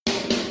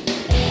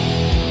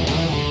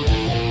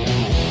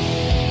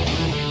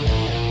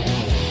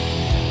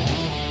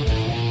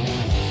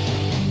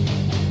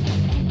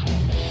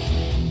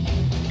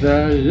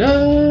The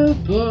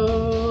Love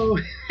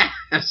Boat.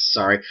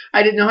 Sorry,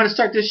 I didn't know how to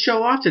start this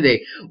show off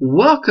today.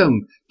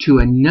 Welcome to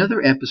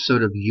another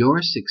episode of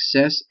Your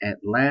Success at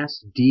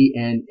Last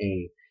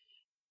DNA.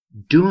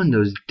 Doing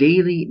those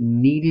daily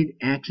needed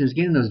actions,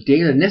 getting those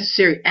daily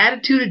necessary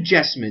attitude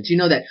adjustments. You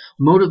know, that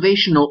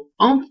motivational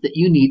oomph that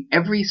you need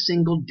every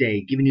single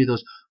day, giving you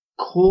those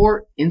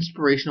core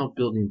inspirational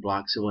building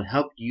blocks that will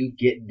help you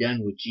get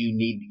done what you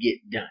need to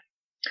get done.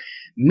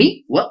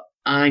 Me? Well,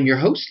 I'm your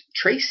host,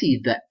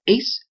 Tracy the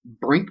Ace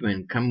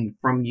Brinkman, coming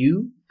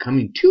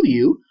to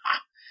you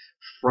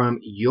from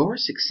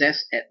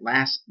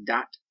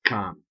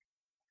YourSuccessAtLast.com.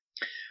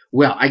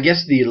 Well, I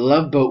guess the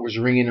Love Boat was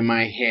ringing in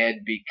my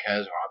head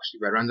because obviously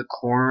right around the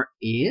corner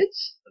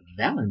it's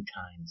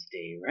Valentine's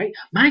Day, right?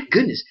 My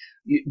goodness,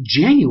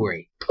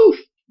 January, poof,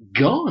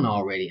 gone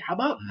already. How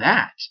about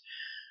that?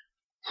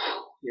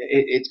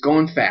 It's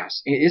going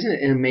fast. Isn't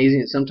it amazing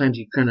that sometimes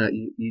you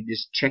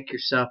just check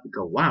yourself and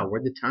go, wow,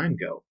 where'd the time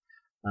go?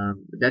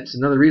 That's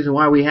another reason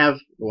why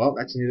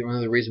that's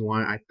another reason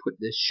why I put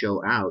this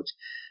show out,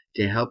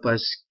 to help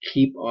us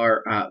keep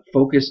our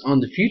focus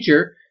on the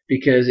future,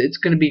 because it's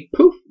going to be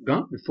poof,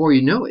 gone before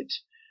you know it.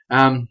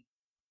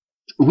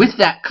 With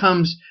that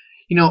comes,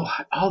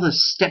 all the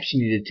steps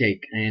you need to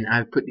take. And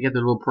I've put together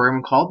a little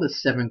program called the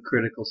 7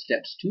 Critical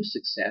Steps to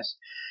Success.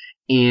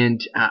 And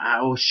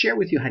I will share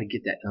with you how to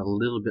get that a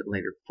little bit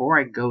later. Before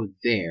I go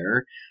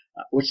there,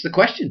 what's the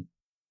question?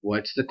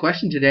 What's the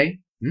question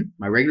today?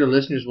 My regular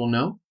listeners will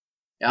know.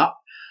 Yeah.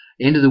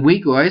 End of the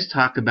week, we always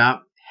talk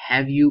about,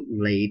 have you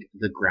laid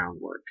the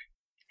groundwork?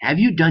 Have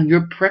you done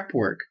your prep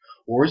work?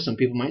 Or some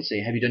people might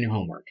say, have you done your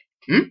homework?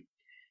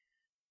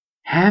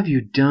 Have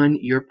you done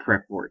your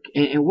prep work?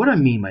 And what do I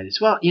mean by this?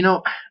 Well,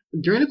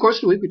 during the course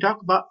of the week, we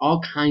talk about all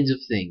kinds of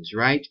things,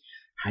 right?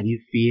 How do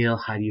you feel?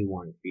 How do you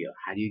want to feel?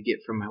 How do you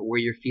get from where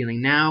you're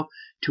feeling now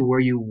to where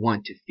you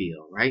want to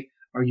feel, right?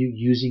 Are you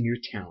using your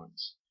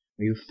talents?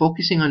 Are you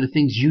focusing on the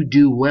things you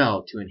do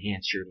well to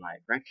enhance your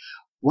life, right?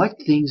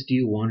 What things do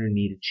you want or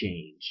need to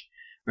change,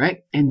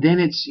 right? And then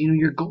it's,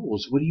 your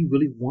goals. What do you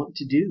really want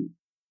to do?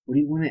 What do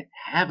you want to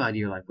have out of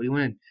your life? What do you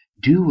want to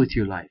do with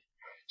your life?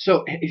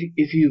 So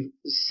if you've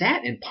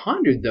sat and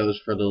pondered those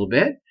for a little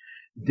bit,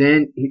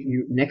 then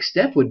your next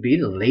step would be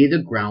to lay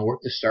the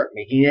groundwork to start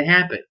making it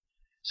happen.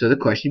 So the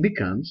question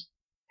becomes,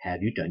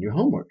 have you done your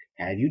homework?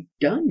 Have you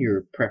done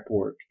your prep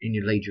work and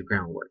you laid your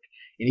groundwork?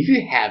 And if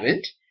you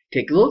haven't,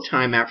 take a little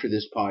time after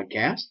this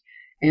podcast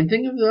and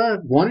think of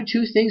 1 or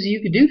 2 things that you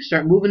could do to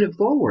start moving it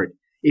forward.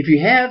 If you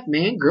have,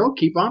 man, girl,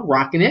 keep on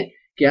rocking it.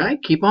 Guy,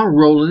 keep on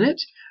rolling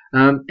it.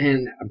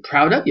 And I'm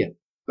proud of you.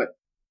 But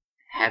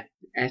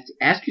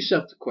ask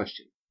yourself the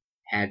question,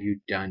 have you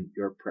done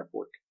your prep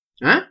work?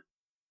 Huh?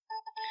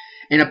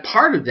 And a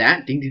part of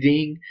that, ding, ding,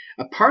 ding,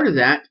 a part of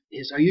that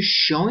is, are you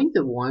showing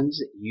the ones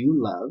that you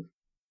love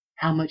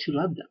how much you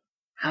love them?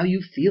 How you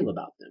feel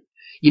about them?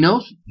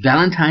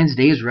 Valentine's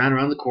Day is right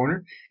around the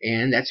corner,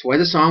 and that's why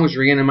the song was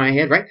ringing in my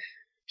head, right?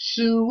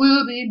 So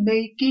we'll be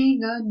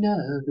making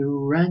another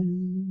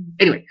run.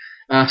 Anyway,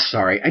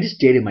 sorry, I just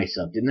dated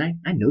myself, didn't I?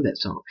 I know that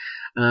song.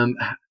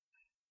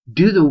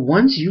 Do the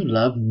ones you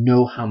love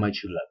know how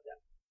much you love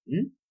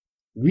them?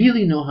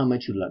 Really know how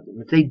much you love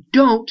them? If they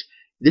don't,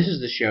 this is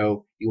the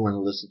show you want to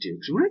listen to.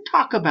 Because we're going to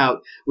talk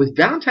about, with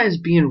Valentine's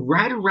being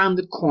right around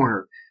the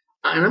corner,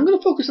 and I'm going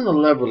to focus on the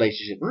love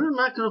relationship. I'm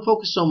not going to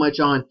focus so much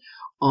on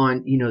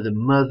the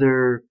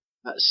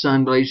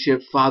mother-son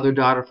relationship,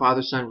 father-daughter,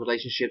 father-son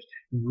relationships.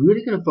 I'm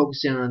really going to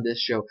focus in on this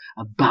show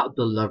about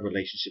the love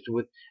relationships.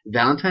 With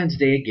Valentine's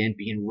Day, again,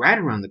 being right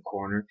around the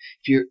corner,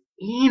 if you're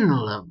in a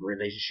love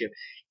relationship,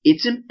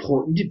 it's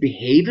important to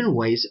behave in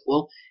ways that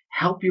will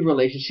help your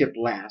relationship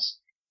last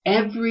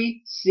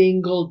every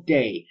single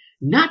day.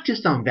 Not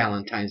just on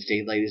Valentine's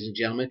Day, ladies and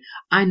gentlemen.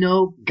 I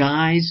know,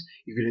 guys,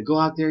 you're going to go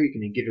out there, you're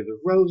going to get her the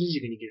roses,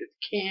 you're going to get her the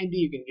candy,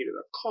 you're going to get her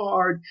a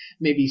card,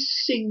 maybe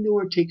sing to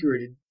her, take her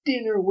to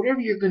dinner, whatever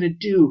you're going to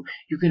do,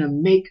 you're going to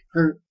make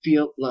her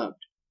feel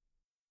loved.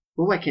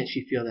 Well, why can't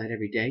she feel that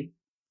every day?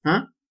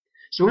 Huh?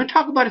 So we're going to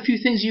talk about a few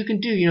things you can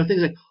do.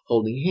 Things like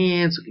holding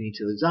hands, looking into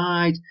each other's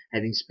eyes,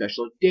 having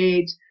special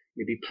dates,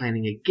 maybe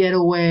planning a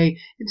getaway.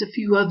 It's a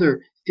few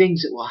other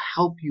things that will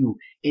help you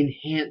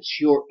enhance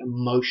your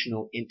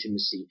emotional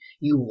intimacy.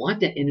 You want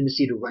that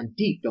intimacy to run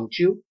deep, don't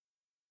you?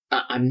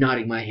 I'm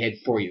nodding my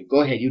head for you.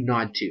 Go ahead, you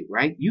nod too,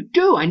 right? You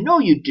do. I know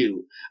you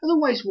do.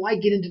 Otherwise, why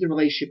get into the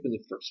relationship in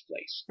the first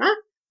place? Huh?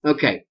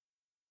 Okay.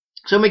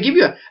 So I'm going to give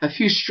you a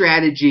few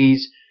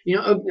strategies.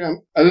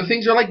 Other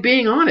things are like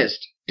being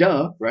honest.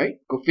 Duh, right?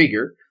 Go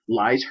figure.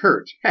 Lies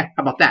hurt. How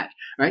about that,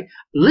 right?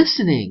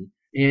 Listening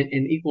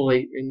and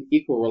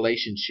equal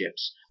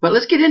relationships. But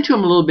let's get into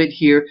them a little bit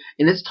here,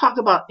 and let's talk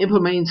about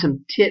implementing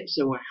some tips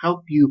that will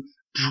help you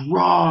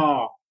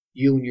draw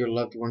you and your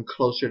loved one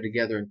closer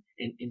together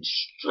and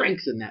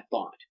strengthen that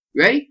bond.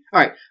 Ready?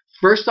 All right.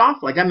 First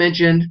off, like I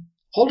mentioned,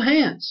 hold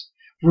hands.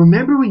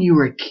 Remember when you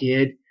were a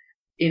kid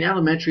in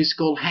elementary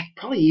school, heck,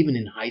 probably even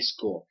in high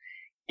school,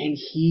 and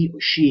he or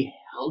she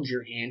held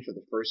your hand for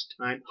the first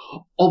time?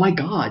 Oh my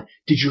God,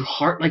 did your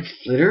heart like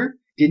flitter?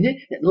 didn't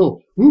it? That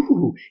little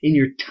woo in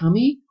your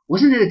tummy,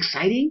 wasn't it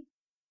exciting?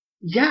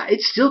 Yeah,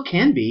 it still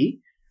can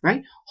be,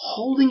 right?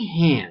 Holding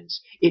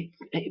hands, it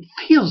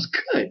feels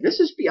good. Let's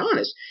just be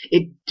honest.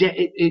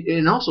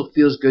 It also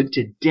feels good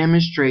to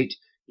demonstrate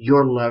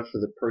your love for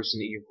the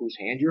person whose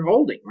hand you're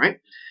holding, right?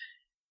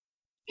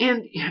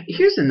 And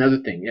here's another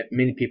thing that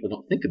many people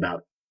don't think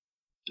about.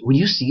 When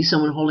you see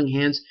someone holding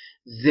hands,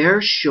 they're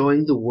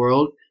showing the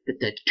world that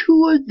the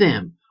two of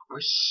them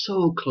are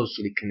so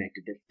closely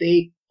connected, that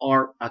they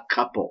are a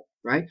couple,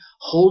 right?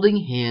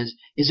 Holding hands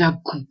is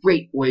a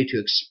great way to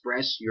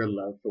express your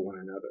love for one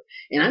another.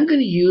 And I'm going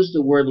to use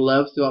the word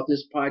love throughout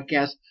this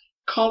podcast.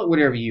 Call it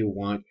whatever you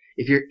want.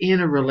 If you're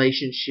in a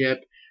relationship,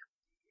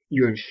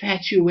 you're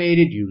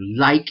infatuated, you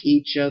like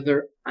each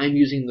other, I'm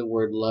using the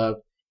word love.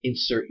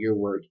 Insert your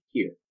word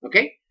here,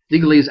 okay?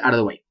 Legally is out of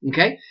the way,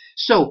 okay?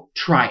 So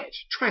try it.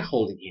 Try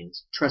holding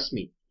hands. Trust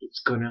me,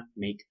 it's gonna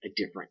make a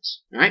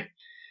difference, all right?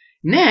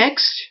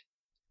 Next,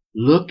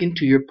 look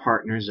into your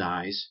partner's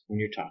eyes when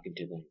you're talking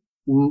to them.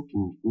 Ooh,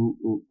 ooh, ooh,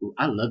 ooh, ooh.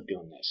 I love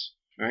doing this,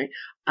 all right?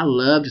 I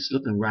love just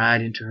looking right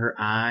into her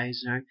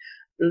eyes, all right?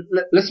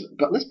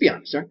 Let's be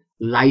honest, right?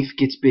 Life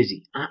gets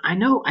busy. I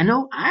know.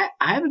 I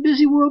have a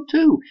busy world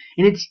too,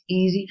 and it's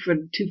easy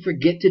to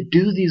forget to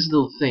do these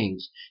little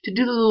things. To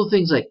do the little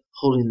things like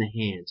holding the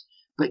hands,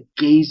 but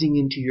gazing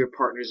into your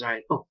partner's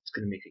eye. Oh, it's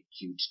going to make a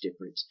huge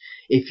difference.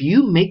 If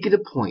you make it a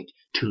point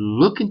to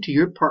look into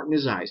your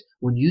partner's eyes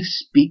when you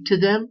speak to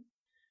them,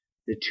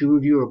 the two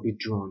of you will be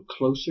drawn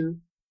closer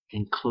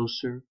and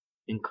closer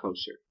and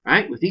closer. All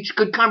right, with each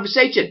good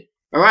conversation.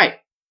 All right.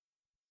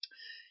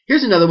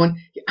 Here's another one.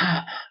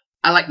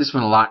 I like this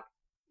one a lot.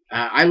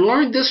 I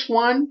learned this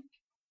one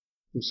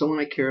from someone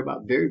I care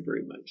about very,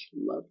 very much.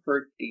 Love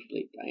her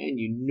deeply. Diane,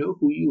 you know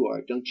who you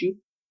are, don't you?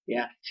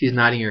 Yeah, she's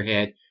nodding her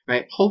head,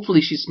 right?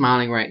 Hopefully she's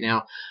smiling right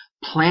now.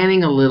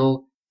 Planning a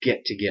little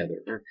get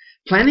together.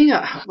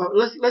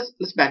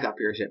 Let's back up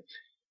here a second.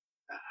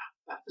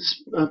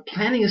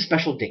 Planning a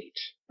special date,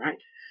 right?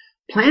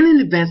 Plan in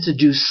advance to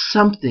do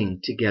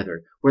something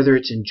together, whether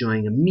it's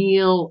enjoying a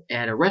meal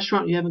at a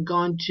restaurant you haven't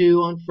gone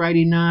to on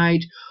Friday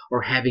night,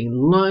 or having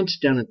lunch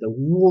down at the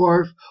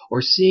wharf,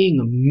 or seeing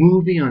a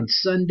movie on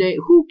Sunday.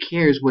 Who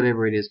cares,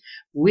 whatever it is.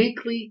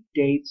 Weekly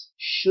dates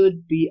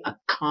should be a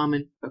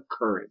common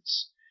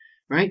occurrence,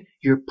 right?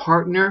 Your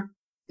partner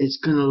is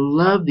going to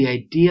love the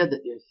idea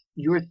that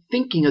you're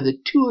thinking of the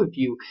two of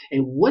you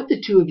and what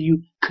the two of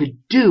you could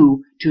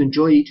do to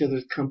enjoy each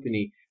other's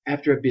company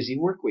after a busy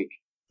work week,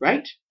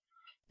 right?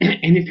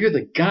 And if you're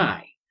the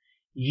guy,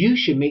 you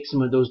should make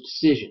some of those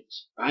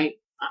decisions, right?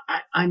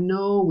 I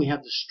know we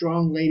have the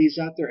strong ladies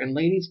out there, and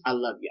ladies, I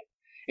love you.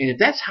 And if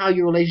that's how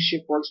your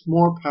relationship works,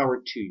 more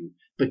power to you.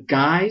 But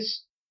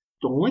guys,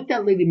 don't let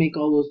that lady make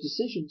all those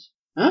decisions,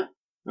 huh?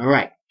 All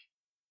right.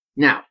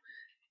 Now,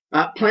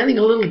 planning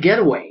a little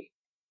getaway.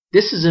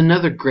 This is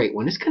another great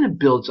one. This kind of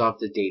builds off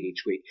the date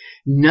each week.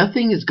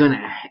 Nothing is going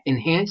to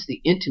enhance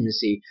the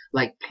intimacy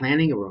like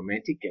planning a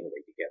romantic getaway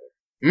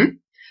together.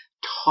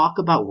 Talk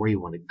about where you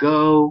want to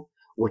go,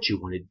 what you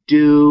want to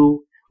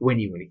do, when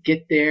you want to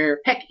get there,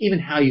 heck, even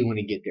how you want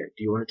to get there.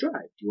 Do you want to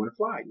drive? Do you want to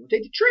fly? Do you want to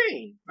take the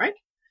train, right?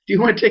 Do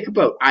you want to take a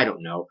boat? I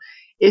don't know.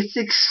 It's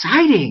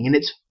exciting and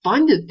it's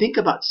fun to think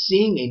about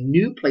seeing a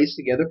new place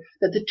together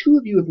that the two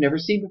of you have never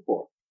seen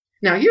before.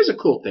 Now, here's a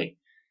cool thing.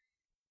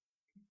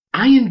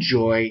 I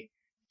enjoy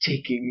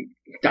taking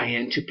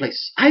Diane to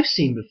places I've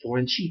seen before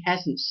and she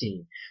hasn't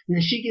seen. And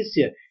then she gets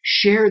to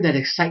share that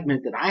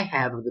excitement that I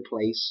have of the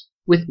place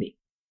with me.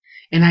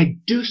 And I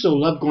do so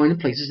love going to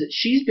places that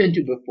she's been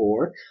to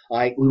before.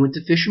 Like we went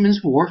to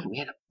Fisherman's Wharf and we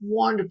had a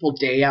wonderful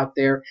day out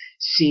there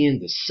seeing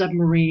the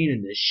submarine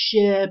and the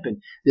ship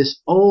and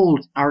this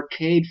old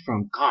arcade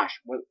from,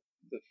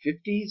 the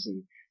 50s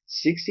and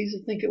 60s,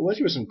 I think it was.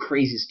 There was some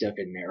crazy stuff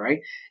in there, right?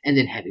 And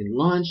then having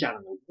lunch out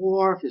on the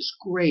wharf is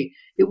great.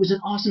 It was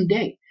an awesome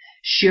day.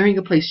 Sharing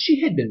a place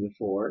she had been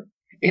before,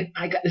 and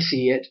I got to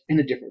see it in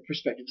a different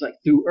perspective, like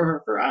through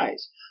her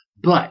eyes.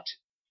 But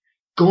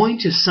going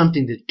to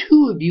something the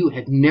two of you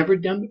have never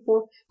done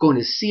before, going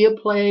to see a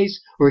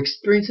place or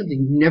experience something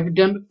you've never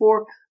done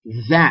before,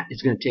 that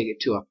is going to take it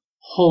to a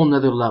whole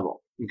nother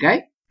level.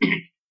 Okay?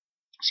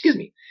 Excuse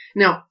me.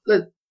 Now,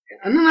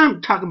 I'm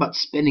not talking about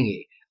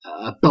spending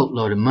a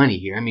boatload of money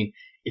here. I mean,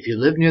 if you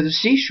live near the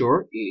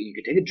seashore, you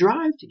could take a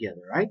drive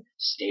together, right?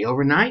 Stay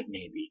overnight,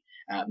 maybe.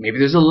 Maybe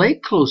there's a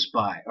lake close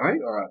by, all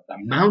right, or a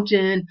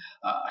mountain,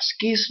 a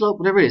ski slope,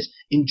 whatever it is.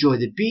 Enjoy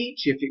the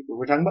beach.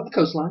 We're talking about the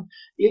coastline,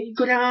 you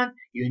go down,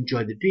 you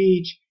enjoy the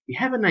beach, you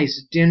have a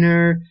nice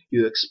dinner,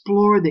 you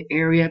explore the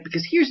area.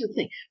 Because here's the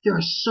thing: there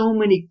are so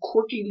many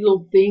quirky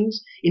little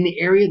things in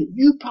the area that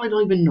you probably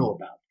don't even know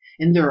about,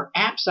 and there are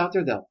apps out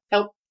there that'll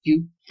help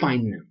you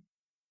find them.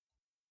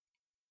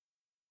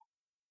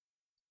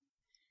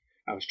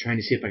 I was trying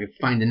to see if I could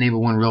find the name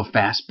of one real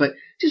fast, but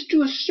just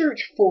do a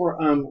search for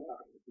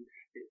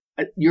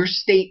your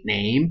state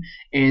name,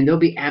 and there'll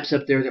be apps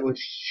up there that will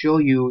show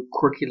you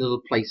quirky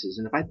little places.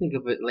 And if I think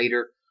of it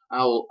later,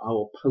 I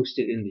will post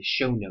it in the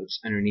show notes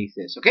underneath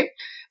this. Okay,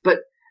 but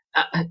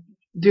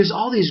there's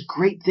all these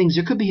great things.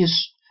 There could be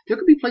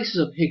places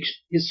of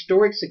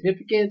historic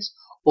significance,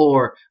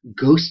 or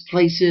ghost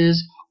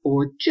places,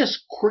 or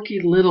just quirky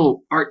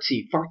little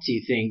artsy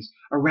fartsy things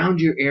around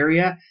your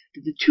area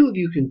that the two of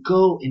you can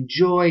go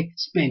enjoy,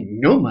 spend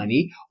no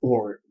money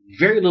or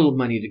very little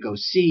money to go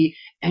see,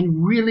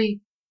 and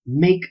really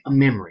make a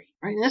memory.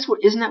 Right? And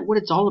isn't that what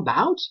it's all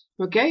about?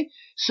 Okay?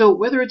 So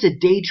whether it's a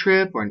day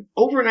trip or an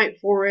overnight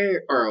foray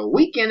or a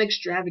weekend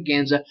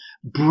extravaganza,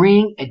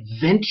 bring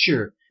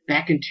adventure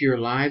back into your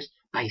lives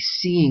by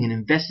seeing and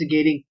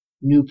investigating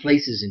new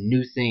places and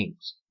new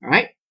things. All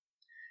right?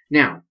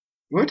 Now,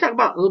 we're going to talk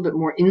about a little bit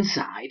more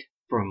inside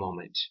for a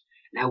moment.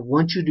 And I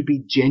want you to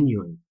be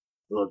genuine.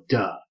 Well,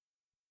 duh.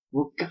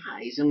 Well,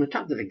 guys, I'm going to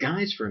talk to the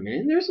guys for a minute.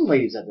 And there's some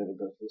ladies out there that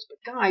go through this,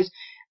 but guys,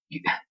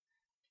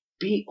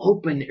 be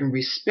open and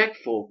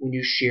respectful when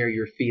you share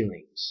your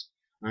feelings.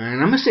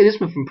 And I'm going to say this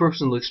one from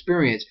personal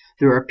experience.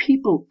 There are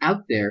people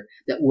out there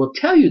that will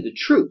tell you the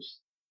truth,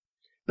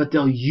 but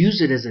they'll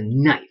use it as a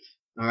knife,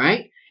 all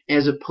right,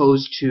 as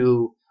opposed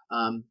to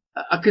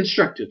a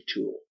constructive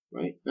tool,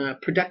 right, a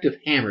productive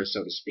hammer,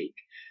 so to speak.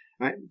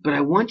 All right? But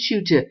I want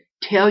you to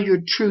tell your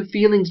true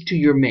feelings to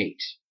your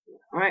mate.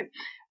 All right?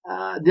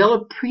 They'll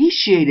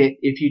appreciate it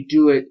if you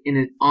do it in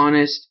an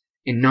honest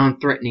and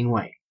non-threatening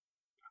way.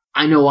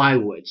 I know I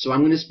would, so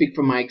I'm going to speak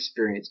from my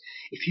experience.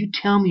 If you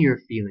tell me your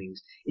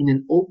feelings in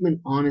an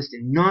open, honest,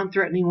 and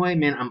non-threatening way,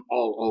 man, I'm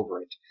all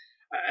over it.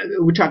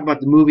 We talked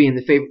about the movie and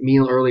the favorite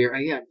meal earlier.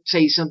 I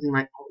say something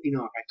like, oh, if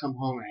I come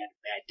home and I had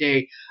a bad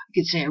day, I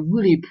could say, I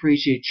really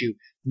appreciate you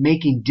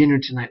making dinner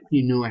tonight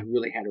when you knew I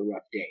really had a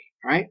rough day,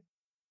 right?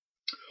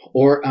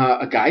 Or,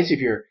 guys, if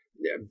you're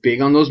big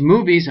on those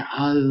movies,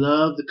 I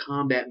love the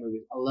combat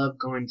movies. I love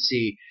going to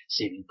see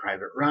Saving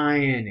Private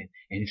Ryan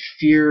and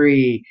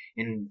Fury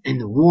and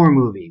the war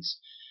movies.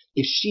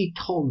 If she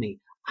told me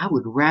I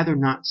would rather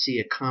not see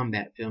a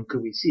combat film,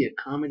 could we see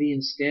a comedy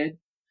instead?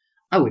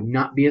 I would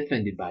not be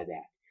offended by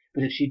that.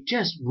 But if she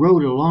just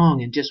rode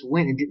along and just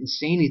went and didn't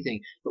say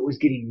anything, but was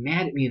getting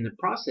mad at me in the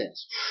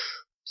process,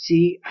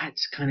 see,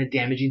 that's kind of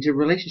damaging to the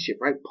relationship,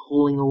 right?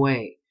 Pulling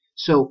away.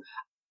 So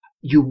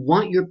you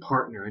want your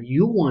partner and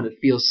you want to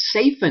feel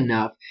safe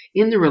enough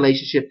in the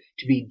relationship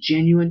to be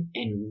genuine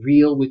and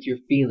real with your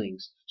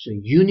feelings. So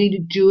you need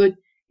to do it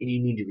and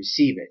you need to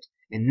receive it.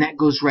 And that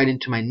goes right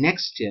into my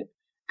next tip,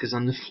 because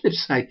on the flip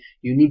side,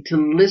 you need to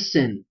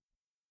listen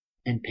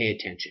and pay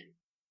attention.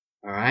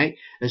 All right?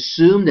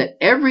 Assume that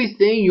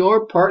everything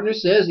your partner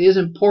says is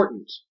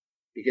important,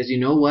 because you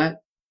know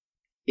what?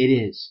 It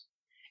is.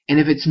 And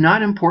if it's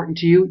not important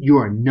to you, you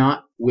are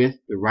not with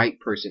the right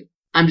person.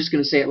 I'm just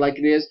going to say it like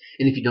it is.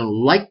 And if you don't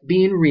like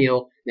being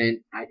real,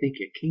 then I think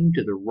you came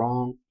to the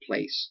wrong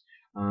place.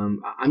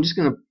 I'm just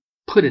going to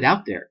put it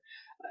out there.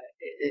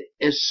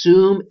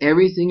 Assume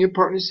everything your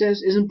partner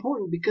says is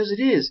important, because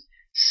it is.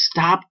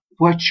 Stop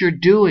what you're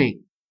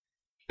doing.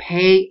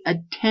 Pay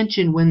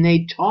attention when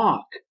they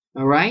talk.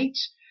 All right?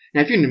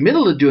 Now, if you're in the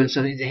middle of doing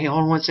something, say, hey,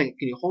 hold on 1 second.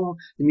 Can you hold on?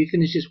 Let me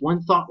finish this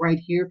one thought right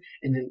here,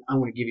 and then I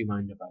want to give you my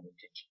undivided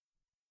attention.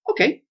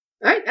 Okay.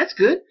 All right. That's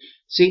good.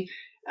 See,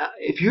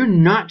 if you're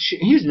not sure,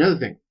 here's another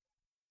thing.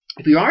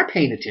 If you are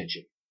paying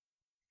attention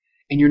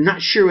and you're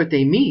not sure what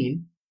they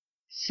mean,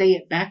 say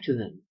it back to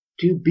them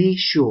to be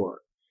sure.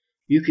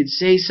 You could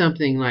say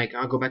something like,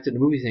 I'll go back to the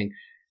movie thing.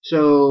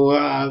 So,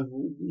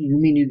 you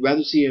mean you'd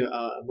rather see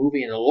a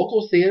movie in a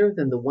local theater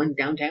than the one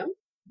downtown?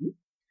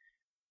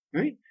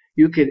 Right?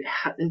 You could,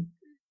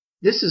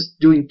 this is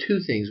doing two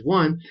things.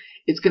 One,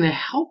 it's going to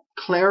help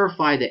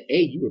clarify that A,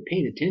 you were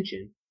paying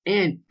attention,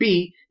 and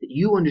B, that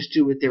you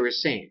understood what they were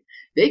saying.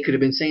 They could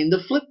have been saying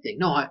the flip thing.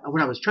 No,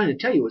 what I was trying to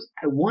tell you was,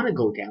 I want to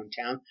go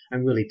downtown.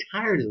 I'm really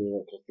tired of the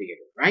local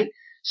theater, right?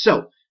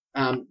 So,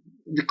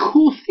 the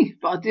cool thing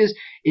about this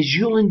is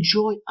you'll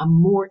enjoy a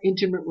more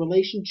intimate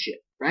relationship,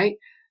 right?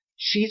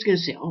 She's going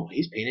to say, oh,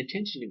 he's paying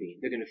attention to me.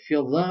 They're going to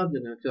feel loved.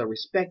 They're going to feel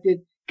respected.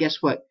 Guess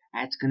what?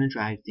 That's going to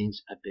drive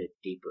things a bit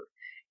deeper.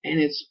 And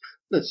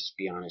let's just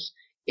be honest,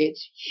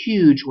 it's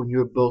huge when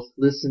you're both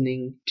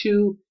listening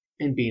to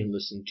and being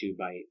listened to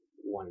by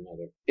one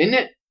another. Isn't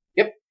it?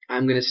 Yep.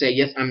 I'm going to say,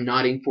 yes, I'm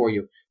nodding for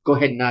you. Go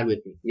ahead and nod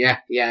with me. Yeah,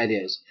 it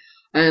is.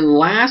 And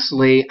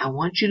lastly, I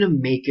want you to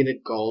make it a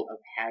goal of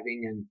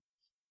having an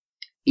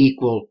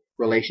equal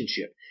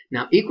relationship.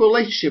 Now, equal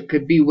relationship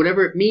could be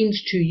whatever it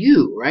means to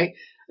you, right?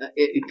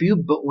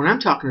 What I'm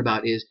talking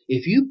about is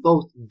if you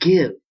both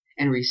give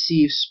and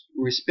receive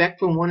respect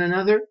from one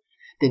another,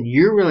 then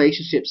your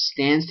relationship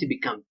stands to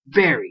become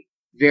very,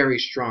 very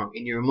strong.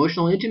 And your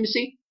emotional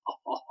intimacy,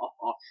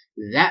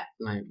 that,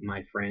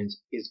 my friends,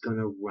 is going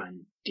to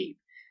run deep.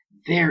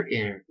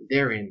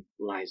 Therein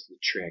lies the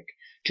trick.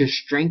 To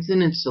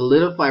strengthen and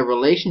solidify a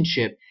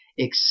relationship,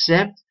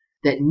 accept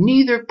that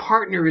neither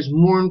partner is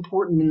more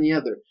important than the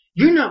other.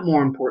 You're not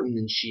more important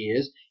than she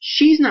is.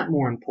 She's not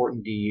more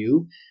important than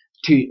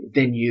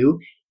you.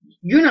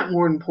 You're not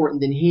more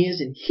important than he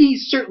is, and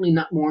he's certainly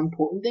not more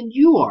important than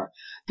you are.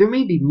 There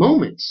may be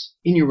moments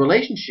in your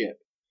relationship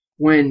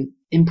when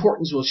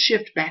importance will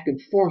shift back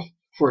and forth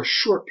for a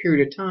short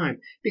period of time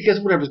because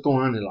whatever's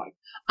going on in life.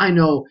 I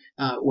know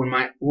when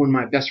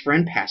my best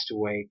friend passed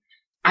away,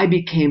 I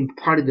became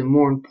part of the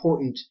more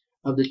important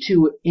of the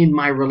two in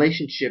my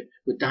relationship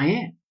with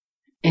Diane,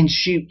 and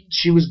she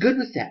was good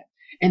with that.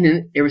 And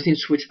then everything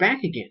switched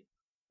back again,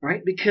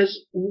 right?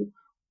 Because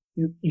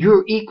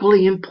you're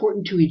equally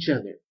important to each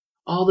other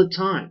all the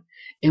time.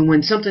 And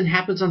when something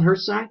happens on her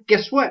side,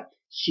 guess what?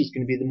 She's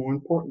going to be the more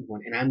important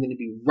one, and I'm going to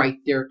be right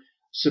there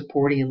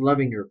supporting and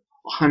loving her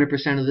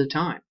 100% of the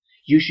time.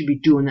 You should be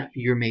doing that for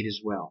your mate as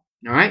well.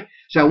 All right?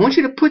 So I want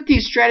you to put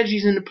these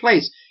strategies into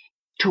place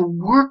to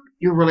work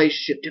your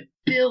relationship, to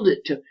build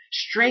it, to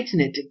strengthen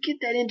it, to get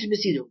that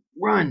intimacy to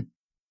run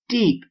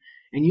deep.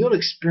 And you'll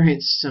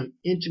experience some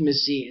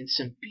intimacy and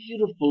some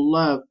beautiful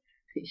love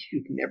that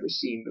you've never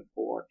seen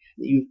before,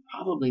 that you've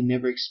probably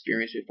never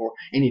experienced before.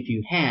 And if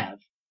you have,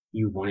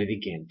 you want it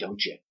again,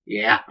 don't you?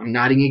 Yeah, I'm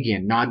nodding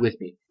again. Nod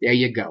with me. There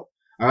you go.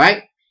 All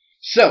right?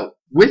 So,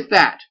 with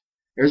that,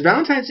 there's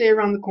Valentine's Day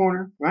around the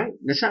corner, right?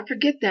 Let's not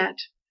forget that.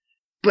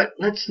 But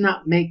let's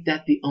not make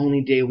that the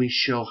only day we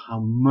show how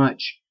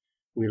much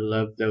we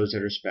love those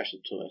that are special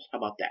to us. How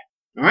about that?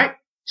 All right?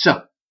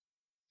 So,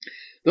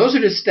 those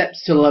are the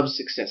steps to love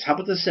success. How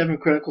about the 7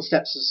 critical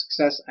steps to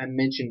success I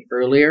mentioned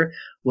earlier?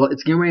 Well,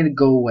 it's getting ready to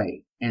go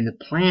away. And the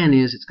plan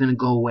is it's going to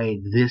go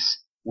away this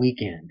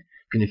weekend.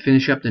 I'm going to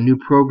finish up the new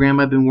program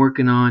I've been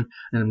working on,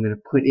 and I'm going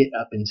to put it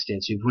up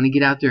instead. So if you want to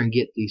get out there and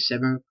get the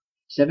 7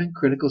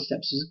 critical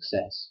steps to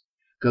success,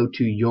 go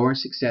to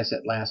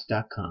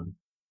yoursuccessatlast.com.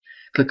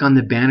 Click on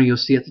the banner you'll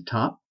see at the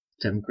top,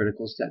 7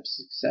 critical steps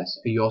to success.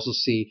 You also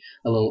see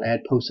a little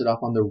ad posted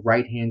off on the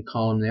right-hand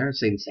column there.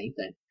 Say the same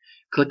thing.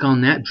 Click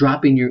on that,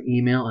 drop in your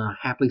email, and I'll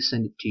happily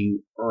send it to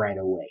you right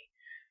away.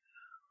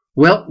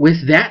 Well,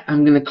 with that,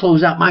 I'm going to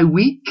close out my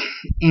week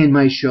and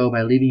my show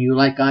by leaving you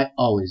like I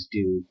always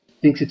do.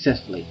 Think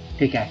successfully.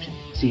 Take action.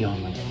 See you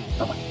on Monday.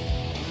 Bye-bye.